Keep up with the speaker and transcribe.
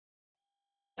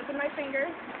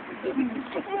fingers. To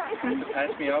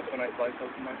patch me up when I slice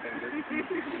open my fingers.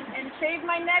 And shave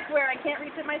my neck where I can't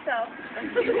reach it myself. I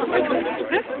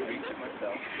don't reach it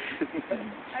myself.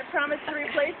 I promise to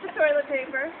replace the toilet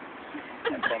paper.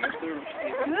 I promise to.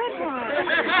 Good one.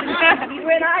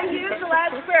 When I use the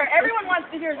last square. Everyone wants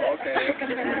to hear this. Okay.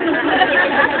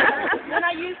 When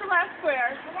I use the last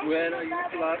square. When I use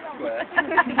the last square.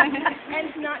 And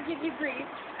to not give you grief.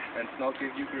 And to not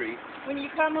give you grief. When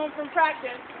you come home from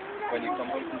practice. When you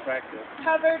come home from practice.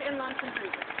 Covered in lumps and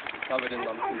bruises. Covered in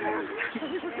lumps and bruises.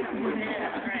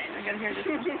 Alright, I gotta hear this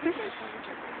one.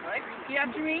 Repeat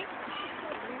after me.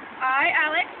 I,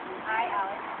 Alex. I,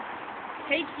 Alex.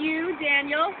 Take you,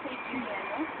 Daniel. Take you,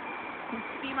 Daniel. To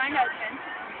be my husband.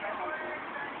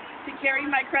 To carry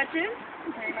my crutches.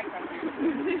 To carry my crutches.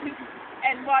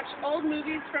 And watch old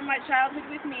movies from my childhood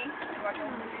with me. To watch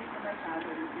old movies from my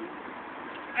childhood with me.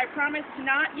 I promise to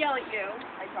not yell at you.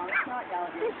 I promise to not yell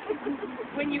at you.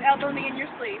 When you elbow me in your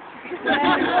sleep.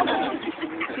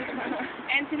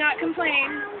 And to not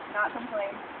complain. Not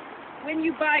complain. When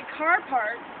you buy car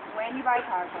parts. When you buy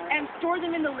car parts. And store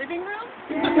them in the living room.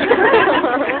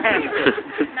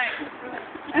 Nice.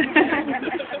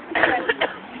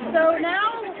 So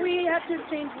now we have to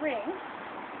exchange rings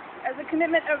as a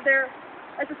commitment of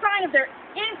as a sign of their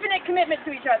infinite commitment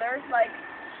to each other, like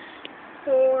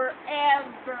forever.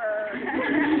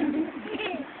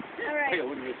 All right.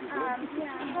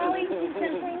 Yeah. Holly,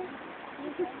 something.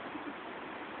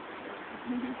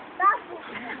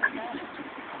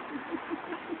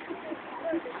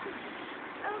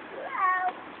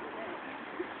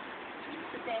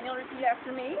 Daniel, repeat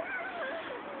after me.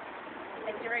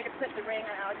 And you're ready to put the ring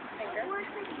on Alex's finger.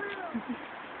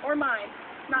 Or mine.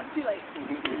 Not too late.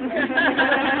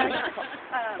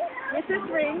 With this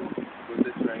ring. With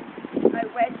this ring. I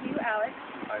wed you, Alex.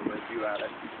 I wed you,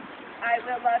 Alex. I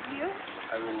will love you.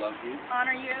 I will love you.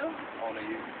 Honor you. Honor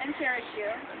you. And cherish you.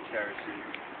 And cherish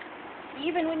you.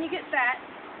 Even when you get fat.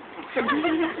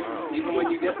 Even when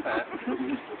you get fat.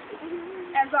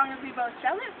 As long as we both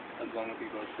shall live. As long as we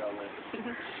both shall live.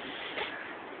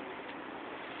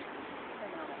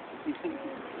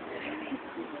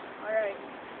 All right.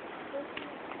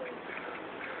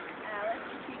 Alex,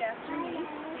 repeat after me.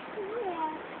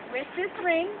 With this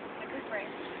ring.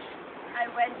 I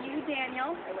wed you,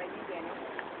 Daniel. I wed you, Daniel.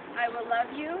 I will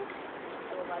love you.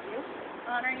 I will love you.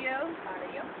 Honor you. Honor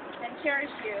you. And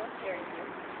cherish you. Cherish you.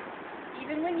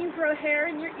 Even when you grow hair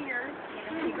in your ears.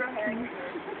 Even when you grow hair in your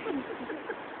ears.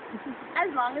 As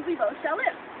long as we both shall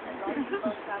live. As long as we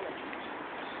both shall live.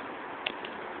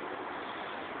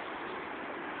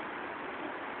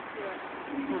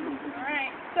 All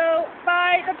right. So,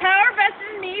 by the power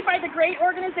vested in me by the great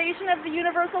organization of the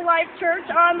Universal Life Church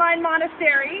Online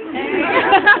Monastery,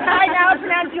 I now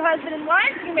pronounce you husband and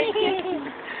wife. You may kiss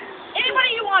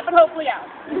anybody you want, but hopefully out.